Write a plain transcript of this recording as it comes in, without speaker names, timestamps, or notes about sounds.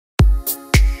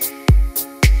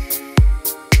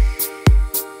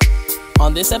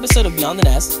On this episode of Beyond the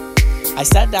Nest, I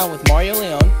sat down with Mario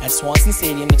Leon at Swanson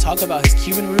Stadium to talk about his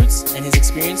Cuban roots and his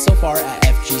experience so far at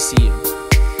FGCU.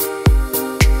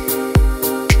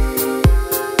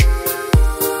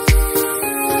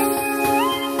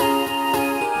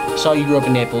 So you grew up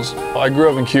in Naples? I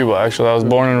grew up in Cuba, actually. I was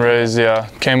born and raised, yeah.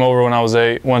 Came over when I was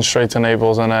 8, went straight to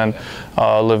Naples, and then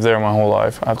lived there my whole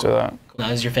life after that. Now,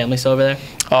 is your family still over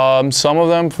there? Some of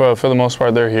them, for the most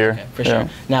part, they're here. Okay, for sure.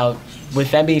 Now, with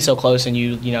them being so close and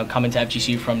you coming to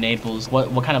FGCU from Naples,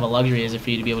 what kind of a luxury is it for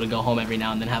you to be able to go home every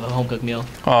now and then have a home-cooked meal?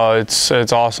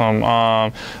 It's awesome.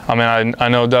 I mean, I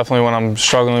know definitely when I'm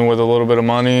struggling with a little bit of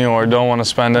money or don't want to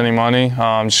spend any money,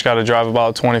 just got to drive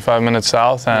about 25 minutes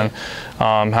south and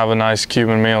have a nice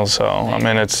Cuban meal. So, I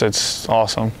mean, it's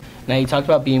awesome. Now, you talked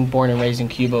about being born and raised in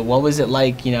Cuba. What was it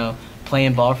like,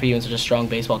 playing ball for you in such a strong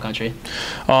baseball country?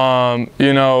 I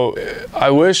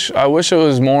wish it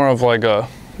was more of like a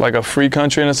free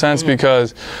country in a sense,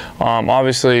 because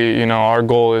obviously, our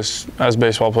goal is, as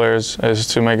baseball players, is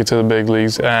to make it to the big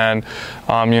leagues, and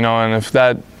and if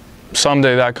that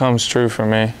someday that comes true for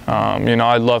me,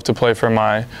 I'd love to play for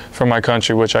my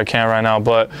country, which I can't right now,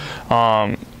 but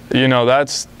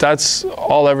that's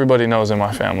all everybody knows in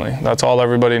my family. That's all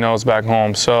everybody knows back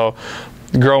home. So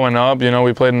growing up,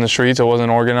 we played in the streets. It wasn't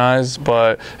organized,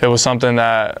 but it was something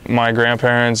that my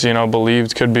grandparents,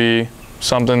 believed could be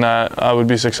something that I would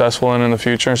be successful in the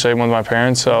future, same with my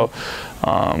parents. So,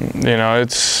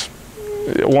 it's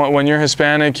when you're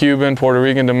Hispanic, Cuban, Puerto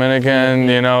Rican, Dominican,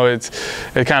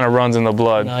 it kind of runs in the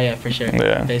blood. Oh yeah, for sure.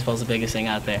 Yeah. Baseball's the biggest thing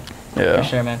out there. Yeah. For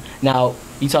sure, man. Now,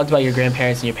 you talked about your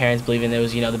grandparents and your parents believing it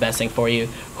was, the best thing for you.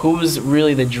 Who was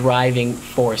really the driving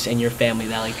force in your family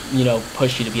that,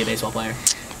 pushed you to be a baseball player?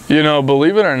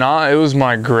 Believe it or not, it was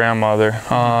my grandmother.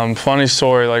 Funny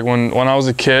story, like when I was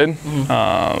a kid,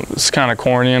 it's kind of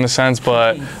corny in a sense,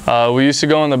 but we used to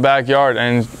go in the backyard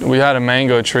and we had a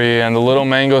mango tree, and the little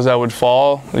mangoes that would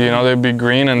fall, they'd be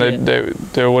green and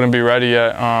they wouldn't be ready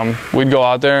yet. We'd go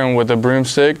out there and with a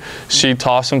broomstick, she'd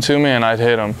toss them to me and I'd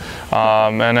hit them.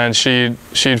 And then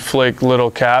she'd flick little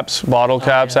caps, bottle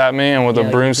caps at me, and with a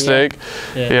broomstick,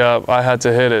 I had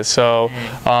to hit it. So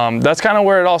that's kind of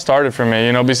where it all started for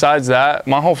me. Besides that,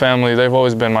 my whole family, they've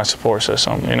always been my support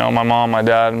system. My mom, my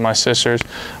dad, my sisters.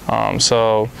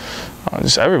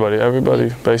 Just everybody,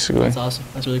 basically. That's awesome.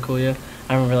 That's really cool, yeah.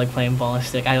 I remember playing ball and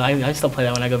stick. I still play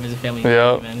that when I go visit family.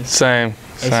 Yeah, same.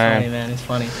 It's funny, man. It's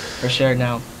funny, for sure.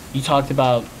 Now, you talked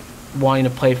about wanting to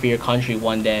play for your country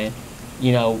one day.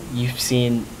 You've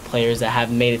seen players that have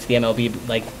made it to the MLB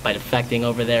by defecting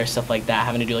over there, stuff like that,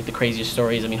 having to do the craziest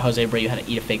stories. I mean, Jose Abreu had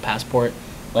to eat a fake passport.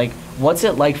 What's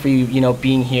it like for you,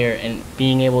 being here and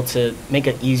being able to make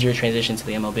an easier transition to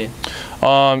the MLB?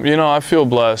 I feel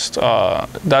blessed.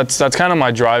 That's kind of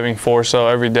my driving force, though,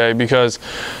 every day, because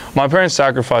my parents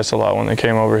sacrificed a lot when they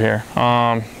came over here.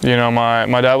 My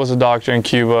dad was a doctor in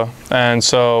Cuba, and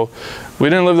so we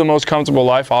didn't live the most comfortable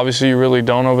life. Obviously, you really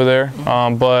don't over there.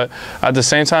 But at the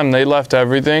same time, they left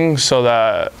everything so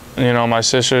that, my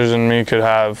sisters and me could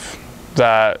have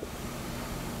that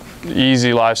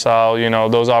easy lifestyle,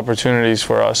 those opportunities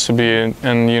for us to be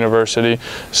in university,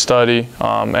 study,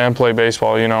 and play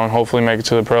baseball, and hopefully make it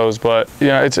to the pros. But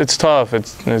it's tough.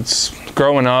 It's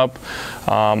growing up.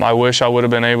 I wish I would have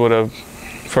been able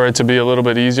for it to be a little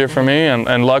bit easier for me,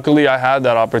 and luckily I had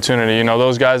that opportunity.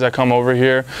 Those guys that come over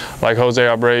here, like Jose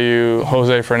Abreu,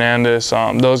 Jose Fernandez,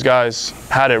 those guys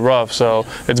had it rough, so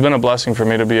it's been a blessing for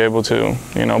me to be able to,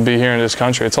 be here in this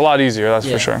country. It's a lot easier, that's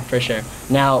for sure. For sure.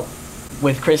 Now,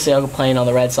 with Chris Sale playing on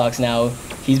the Red Sox now,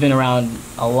 he's been around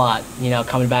a lot,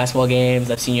 coming to basketball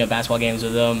games. I've seen you at basketball games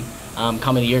with him,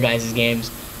 coming to your guys' games.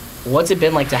 What's it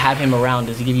been like to have him around?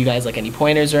 Does he give you guys any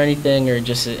pointers or anything, or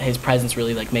just his presence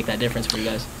really make that difference for you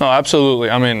guys? No, absolutely.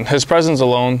 I mean, his presence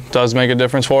alone does make a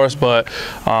difference for us, but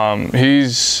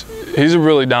he's a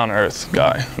really down-to-earth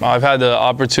guy. I've had the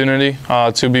opportunity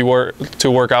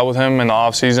to work out with him in the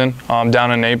off-season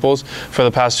down in Naples for the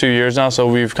past 2 years now, so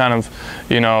we've kind of,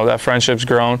 that friendship's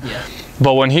grown. Yeah.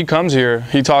 But when he comes here,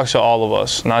 he talks to all of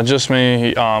us, not just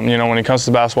me. When he comes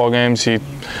to basketball games, he,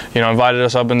 invited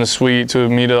us up in the suite to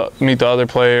meet the other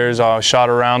players, shot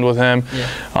around with him.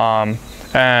 Yeah.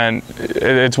 And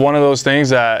it's one of those things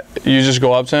that you just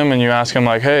go up to him and you ask him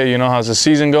hey, how's the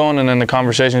season going? And then the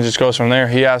conversation just goes from there.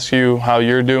 He asks you how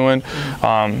you're doing,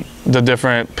 the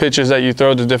different pitches that you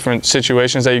throw, the different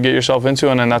situations that you get yourself into,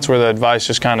 and then that's where the advice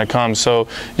just kind of comes. So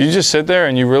you just sit there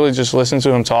and you really just listen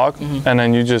to him talk, and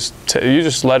then you just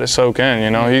let it soak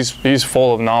in. He's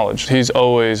full of knowledge. He's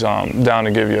always down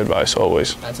to give you advice,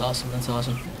 always. That's awesome. That's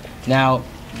awesome. Now,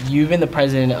 you've been the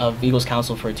president of Eagles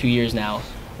Council for 2 years now.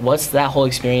 What's that whole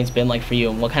experience been like for you,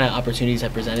 and what kind of opportunities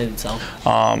have presented itself?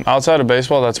 Outside of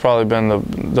baseball, that's probably been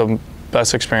the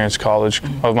best experience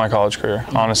of my college career,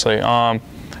 honestly.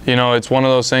 You know, it's one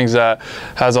of those things that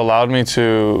has allowed me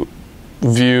to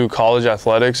view college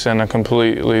athletics in a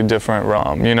completely different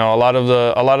realm. You know, a lot of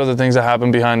the things that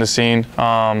happen behind the scene,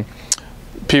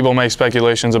 people make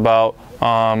speculations about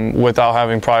without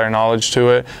having prior knowledge to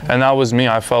it, and that was me.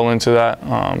 I fell into that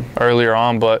earlier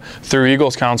on, but through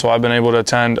Eagles Council, I've been able to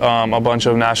attend a bunch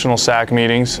of national SAC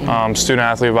meetings, Student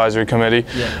Athlete Advisory Committee,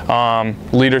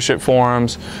 leadership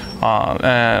forums,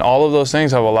 and all of those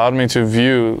things have allowed me to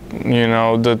view, you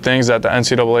know, the things that the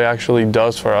NCAA actually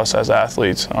does for us as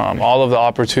athletes, all of the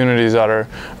opportunities that are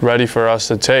ready for us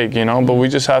to take, you know, but we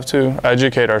just have to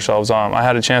educate ourselves. I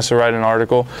had a chance to write an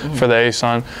article for the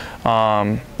A-Sun,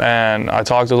 and I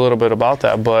talked a little bit about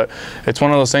that, but it's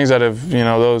one of those things that if, you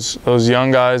know, those young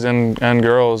guys and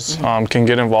girls can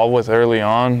get involved with early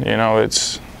on, you know,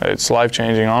 it's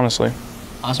life-changing, honestly.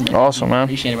 Awesome, man. Awesome, man.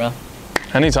 Appreciate it, bro.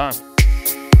 Anytime.